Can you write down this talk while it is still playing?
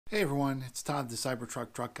Hey everyone, it's Todd the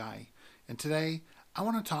Cybertruck truck guy, and today I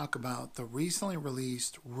want to talk about the recently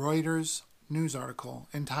released Reuters news article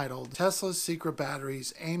entitled Tesla's Secret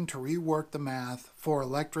Batteries Aim to Rework the Math for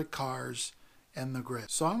Electric Cars and the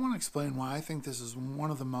Grid. So I want to explain why I think this is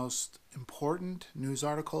one of the most important news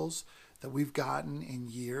articles that we've gotten in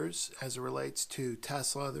years as it relates to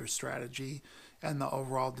Tesla, their strategy, and the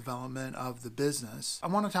overall development of the business. I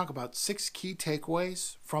want to talk about 6 key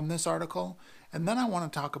takeaways from this article, and then I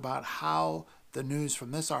want to talk about how the news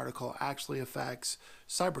from this article actually affects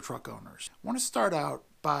Cybertruck owners. I want to start out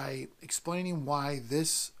by explaining why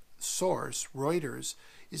this source, Reuters,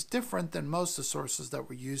 is different than most of the sources that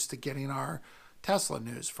we're used to getting our Tesla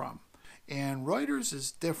news from. And Reuters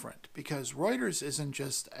is different because Reuters isn't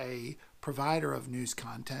just a provider of news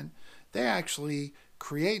content. They actually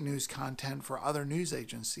create news content for other news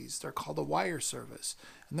agencies. They're called a wire service,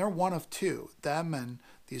 and they're one of two, them and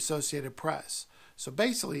the Associated Press. So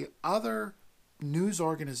basically, other news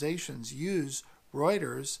organizations use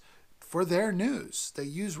Reuters for their news. They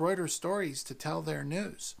use Reuters stories to tell their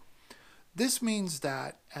news. This means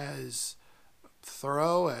that as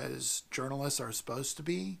thorough as journalists are supposed to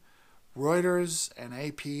be, Reuters and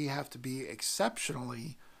AP have to be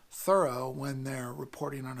exceptionally thorough when they're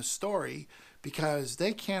reporting on a story because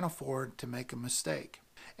they can't afford to make a mistake.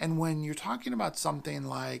 And when you're talking about something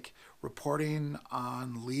like reporting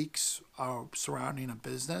on leaks surrounding a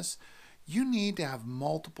business, you need to have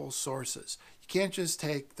multiple sources. You can't just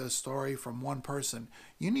take the story from one person.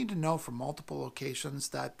 You need to know from multiple locations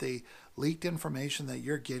that the leaked information that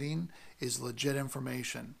you're getting is legit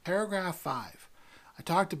information. Paragraph 5. I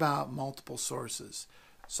talked about multiple sources.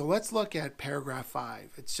 So let's look at paragraph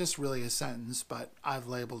 5. It's just really a sentence, but I've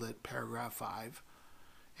labeled it paragraph 5.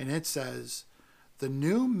 And it says, the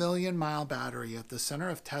new million-mile battery at the center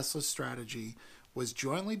of Tesla's strategy was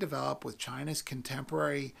jointly developed with China's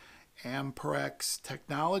contemporary Amperex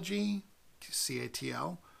technology,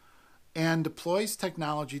 CATL, and deploys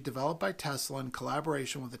technology developed by Tesla in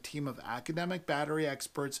collaboration with a team of academic battery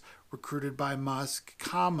experts recruited by Musk,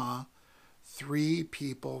 3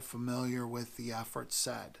 people familiar with the effort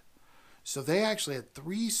said. So they actually had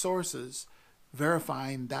 3 sources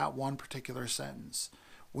verifying that one particular sentence.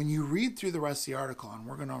 When you read through the rest of the article, and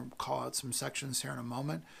we're going to call out some sections here in a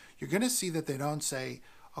moment, you're going to see that they don't say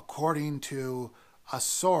according to a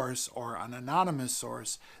source or an anonymous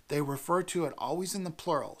source. They refer to it always in the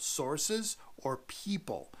plural, sources or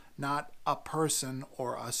people, not a person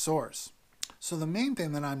or a source. So the main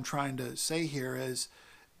thing that I'm trying to say here is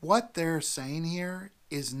what they're saying here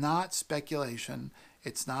is not speculation,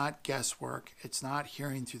 it's not guesswork, it's not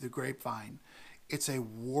hearing through the grapevine. It's a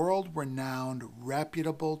world-renowned,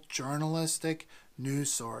 reputable, journalistic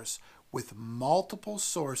news source with multiple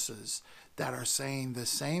sources that are saying the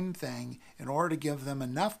same thing in order to give them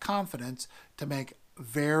enough confidence to make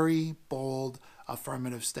very bold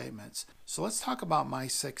affirmative statements. So let's talk about my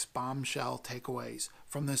 6 bombshell takeaways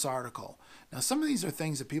from this article. Now, some of these are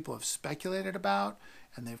things that people have speculated about,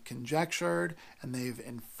 and they've conjectured, and they've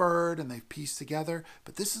inferred, and they've pieced together,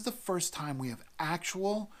 but this is the first time we have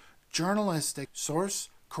actual journalistic source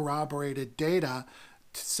corroborated data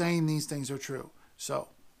saying these things are true. So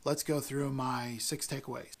let's go through my 6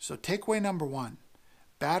 takeaways. So takeaway number 1,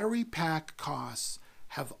 battery pack costs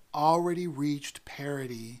have already reached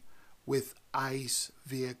parity with ICE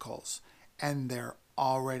vehicles, and they're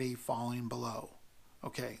already falling below.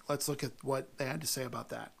 Okay, let's look at what they had to say about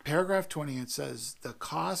that. Paragraph 20, it says, the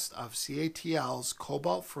cost of CATL's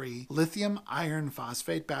cobalt-free lithium iron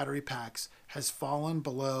phosphate battery packs has fallen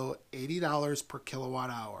below $80 per kilowatt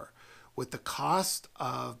hour, with the cost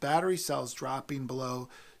of battery cells dropping below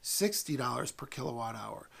 $60 per kilowatt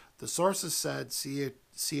hour. The sources said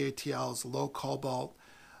CATL's low cobalt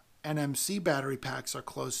NMC battery packs are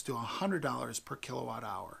close to $100 per kilowatt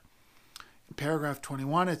hour. In paragraph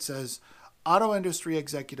 21, it says, auto industry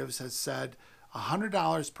executives have said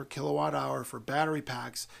 $100 per kilowatt hour for battery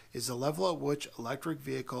packs is the level at which electric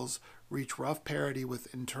vehicles reach rough parity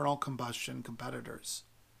with internal combustion competitors.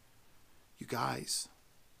 You guys,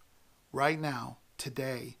 right now,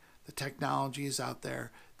 today, the technology is out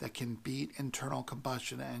there that can beat internal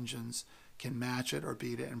combustion engines, can match it or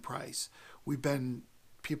beat it in price.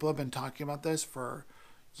 People have been talking about this for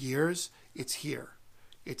years. It's here.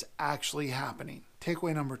 It's actually happening.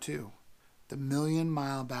 Takeaway number 2, the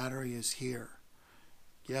million-mile battery is here.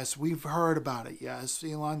 Yes, we've heard about it. Yes,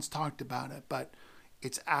 Elon's talked about it, but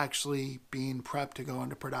it's actually being prepped to go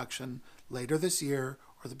into production later this year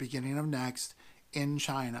or the beginning of next in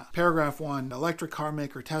China. Paragraph 1, electric car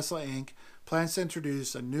maker Tesla Inc. plans to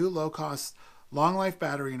introduce a new low-cost long-life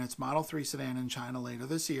battery in its Model 3 sedan in China later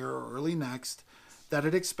this year or early next. that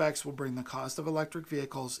it expects will bring the cost of electric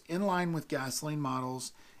vehicles in line with gasoline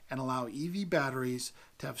models and allow EV batteries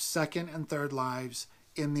to have second and third lives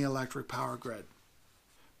in the electric power grid.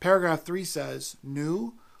 Paragraph 3 says,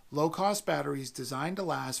 new, low-cost batteries designed to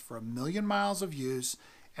last for 1 million miles of use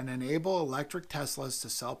and enable electric Teslas to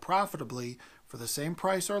sell profitably for the same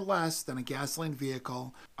price or less than a gasoline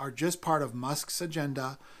vehicle are just part of Musk's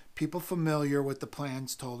agenda, people familiar with the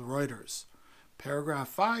plans told Reuters. Paragraph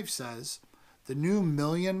 5 says, the new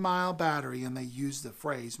million-mile battery, and they use the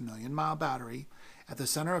phrase million-mile battery, at the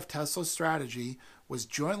center of Tesla's strategy was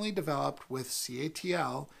jointly developed with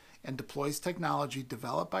CATL and deploys technology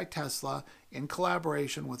developed by Tesla in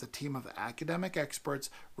collaboration with a team of academic experts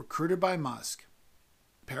recruited by Musk.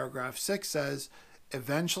 Paragraph 6 says,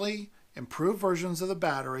 eventually, improved versions of the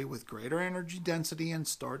battery with greater energy density and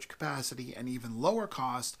storage capacity and even lower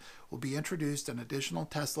cost will be introduced in additional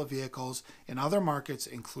Tesla vehicles in other markets,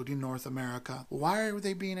 including North America. Why are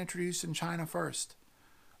they being introduced in China first?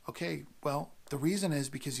 Okay, well, the reason is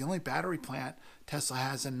because the only battery plant Tesla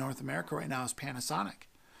has in North America right now is Panasonic.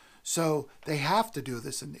 So they have to do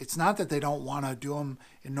this, and it's not that they don't want to do them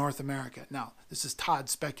in North America. Now, this is Todd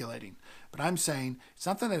speculating, but I'm saying it's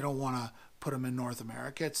not that they don't want to put them in North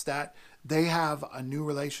America. It's that they have a new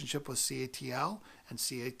relationship with CATL, and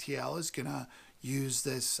CATL is going to use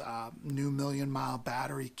this new million-mile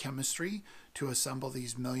battery chemistry to assemble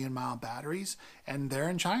these million-mile batteries, and they're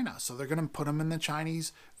in China, so they're going to put them in the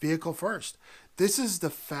Chinese vehicle first. This is the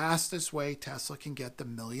fastest way Tesla can get the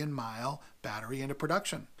million-mile battery into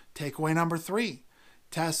production. Takeaway number 3,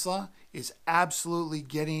 Tesla is absolutely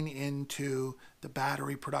getting into the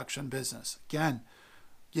battery production business. Again,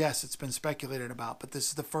 yes, it's been speculated about, but this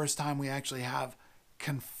is the first time we actually have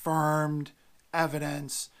confirmed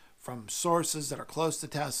evidence from sources that are close to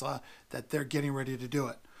Tesla that they're getting ready to do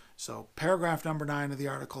it. So paragraph number 9 of the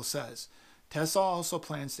article says, Tesla also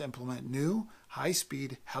plans to implement new,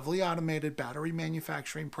 high-speed, heavily automated battery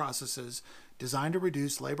manufacturing processes designed to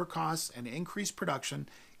reduce labor costs and increase production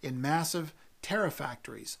in massive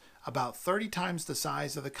terafactories, about 30 times the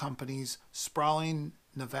size of the company's sprawling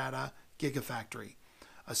Nevada gigafactory,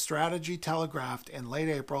 a strategy telegraphed in late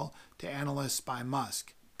April to analysts by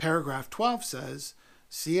Musk. Paragraph 12 says,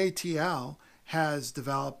 CATL has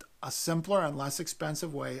developed a simpler and less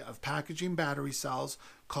expensive way of packaging battery cells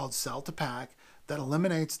called cell-to-pack that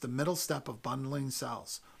eliminates the middle step of bundling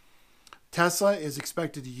cells. Tesla is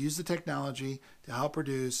expected to use the technology to help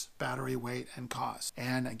reduce battery weight and cost.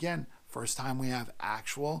 And again, first time we have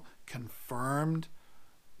actual confirmed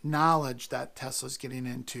knowledge that Tesla's getting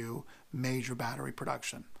into major battery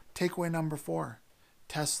production. Takeaway number 4,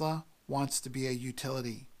 Tesla wants to be a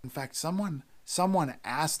utility. In fact, someone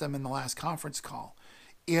asked them in the last conference call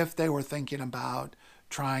if they were thinking about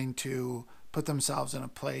trying to put themselves in a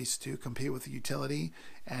place to compete with the utility.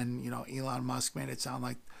 And, Elon Musk made it sound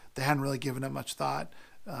like they hadn't really given it much thought.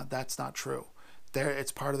 That's not true.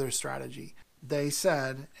 It's part of their strategy. They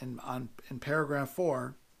said in paragraph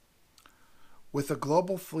 4, with a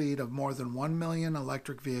global fleet of more than 1 million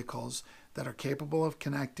electric vehicles that are capable of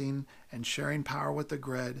connecting and sharing power with the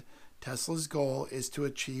grid, Tesla's goal is to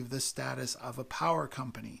achieve the status of a power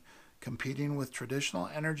company, competing with traditional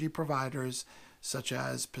energy providers such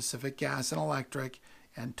as Pacific Gas and Electric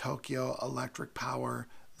and Tokyo Electric Power,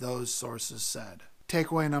 those sources said.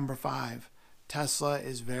 Takeaway number 5, Tesla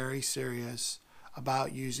is very serious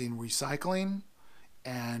about using recycling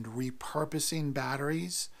and repurposing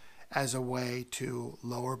batteries as a way to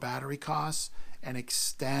lower battery costs and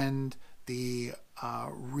extend the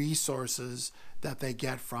resources that they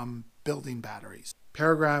get from building batteries.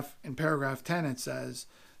 In paragraph 10 it says,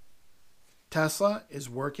 Tesla is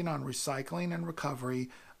working on recycling and recovery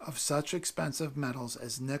of such expensive metals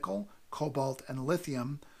as nickel, cobalt, and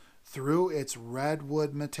lithium through its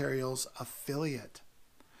Redwood Materials affiliate,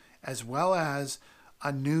 as well as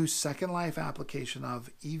a new Second Life application of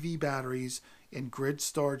EV batteries in grid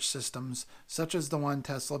storage systems such as the one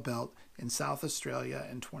Tesla built in South Australia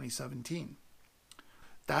in 2017.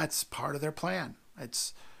 That's part of their plan.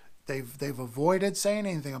 They've avoided saying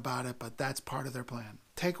anything about it, but that's part of their plan.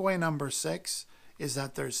 Takeaway number 6 is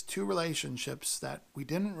that there's 2 relationships that we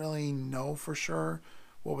didn't really know for sure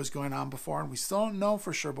what was going on before, and we still don't know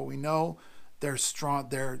for sure, but we know they're strong.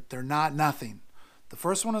 They're not nothing. The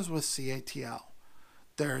first one is with CATL.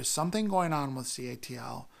 There's something going on with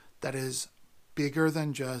CATL that is bigger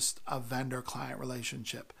than just a vendor-client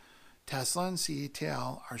relationship. Tesla and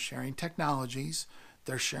CATL are sharing technologies.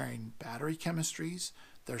 They're sharing battery chemistries.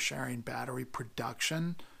 They're sharing battery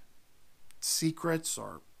production secrets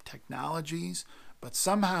or technologies. But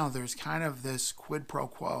somehow there's kind of this quid pro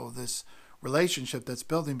quo, this relationship that's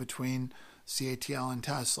building between CATL and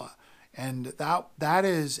Tesla. And that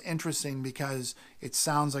is interesting because it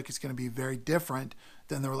sounds like it's going to be very different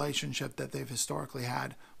than the relationship that they've historically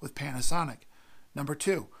had with Panasonic. Number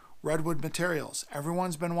 2, Redwood Materials.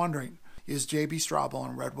 Everyone's been wondering, is JB Straubel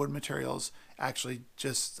and Redwood Materials actually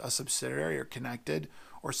just a subsidiary or connected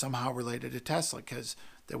or somehow related to Tesla? Because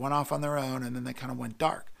they went off on their own and then they kind of went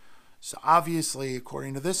dark. So obviously,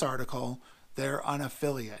 according to this article, they're an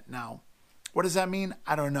affiliate. Now, what does that mean?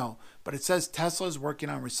 I don't know. But it says Tesla is working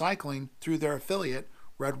on recycling through their affiliate,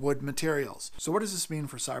 Redwood Materials. So what does this mean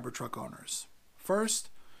for Cybertruck owners? First,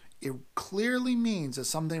 it clearly means that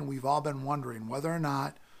something we've all been wondering, whether or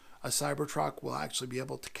not a Cybertruck will actually be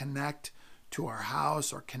able to connect to our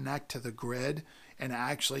house or connect to the grid and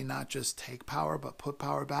actually not just take power but put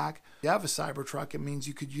power back. If you have a Cybertruck, it means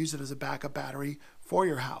you could use it as a backup battery for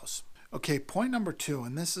your house. Okay, point number 2,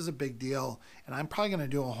 and this is a big deal, and I'm probably going to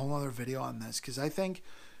do a whole other video on this because I think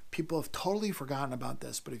people have totally forgotten about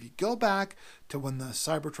this. But if you go back to when the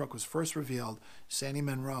Cybertruck was first revealed, Sandy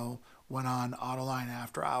Munro went on Autoline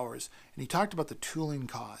After Hours, and he talked about the tooling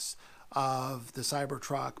costs of the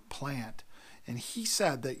Cybertruck plant. And he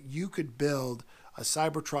said that you could build a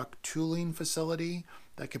Cybertruck tooling facility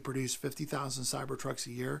that could produce 50,000 Cybertrucks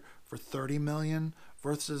a year for $30 million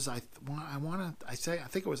versus I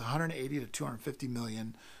think it was 180 to 250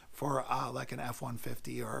 million for like an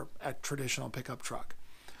F-150 or a traditional pickup truck.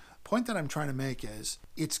 Point that I'm trying to make is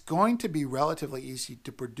it's going to be relatively easy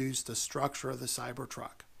to produce the structure of the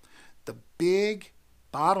Cybertruck. The big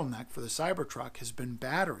bottleneck for the Cybertruck has been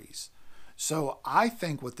batteries. So I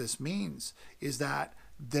think what this means is that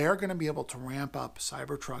they're going to be able to ramp up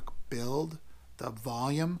Cybertruck build, the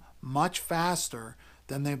volume, much faster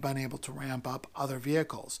than they've been able to ramp up other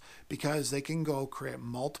vehicles because they can go create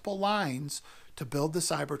multiple lines to build the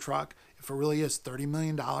Cybertruck. If it really is $30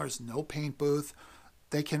 million, no paint booth,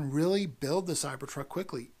 they can really build the Cybertruck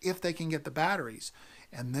quickly if they can get the batteries.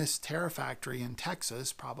 And this Terrafactory in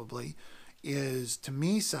Texas probably is, to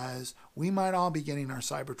me, says we might all be getting our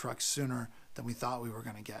Cybertrucks sooner than we thought we were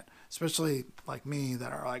going to get, especially like me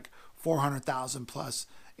that are like 400,000 plus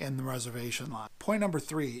in the reservation line. Point number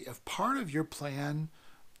 3, if part of your plan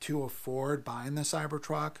to afford buying the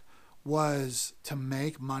Cybertruck was to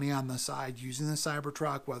make money on the side using the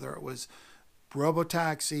Cybertruck, whether it was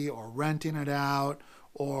robotaxi or renting it out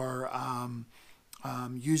or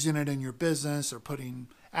using it in your business or putting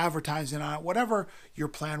advertising on it, whatever your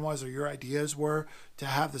plan was or your ideas were to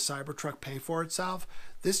have the Cybertruck pay for itself,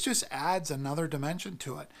 this just adds another dimension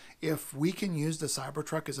to it. If we can use the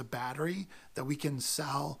Cybertruck as a battery that we can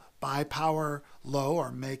sell, buy power low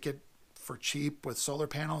or make it for cheap with solar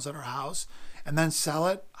panels at our house, and then sell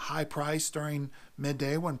it high price during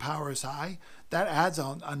midday when power is high, that adds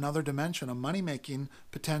another dimension of money-making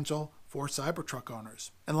potential for Cybertruck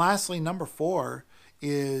owners. And lastly, number 4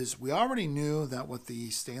 is we already knew that with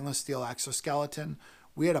the stainless steel exoskeleton,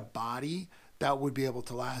 we had a body that would be able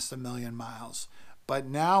to last 1,000,000 miles. But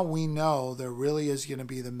now we know there really is going to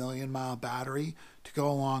be the 1,000,000-mile battery to go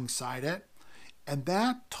alongside it. And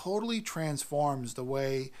that totally transforms the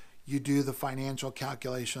way you do the financial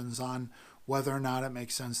calculations on whether or not it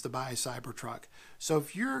makes sense to buy a Cybertruck. So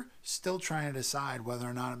if you're still trying to decide whether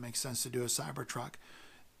or not it makes sense to do a Cybertruck,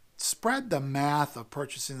 spread the math of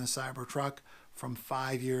purchasing the Cybertruck from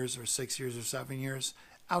 5 years or 6 years or 7 years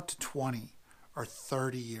out to 20 or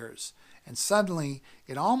 30 years. And suddenly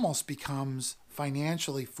it almost becomes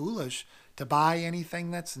financially foolish to buy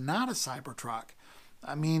anything that's not a Cybertruck.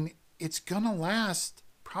 I mean, it's going to last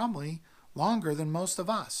probably longer than most of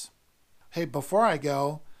us. Hey, before I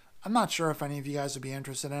go, I'm not sure if any of you guys would be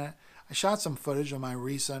interested in it. I shot some footage of my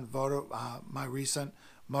recent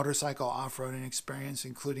motorcycle off-roading experience,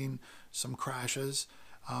 including some crashes,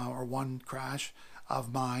 or one crash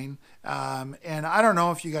of mine. And I don't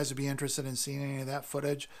know if you guys would be interested in seeing any of that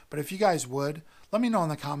footage, but if you guys would, let me know in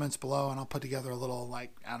the comments below and I'll put together a little,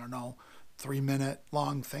 3-minute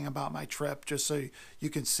long thing about my trip just so you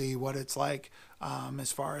can see what it's like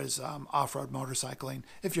as far as off-road motorcycling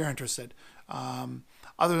if you're interested.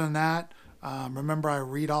 Other than that, remember I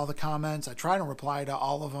read all the comments. I try to reply to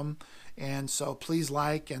all of them. And so please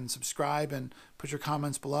like and subscribe and put your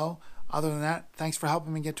comments below. Other than that, thanks for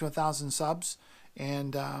helping me get to 1,000 subs.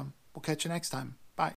 And we'll catch you next time.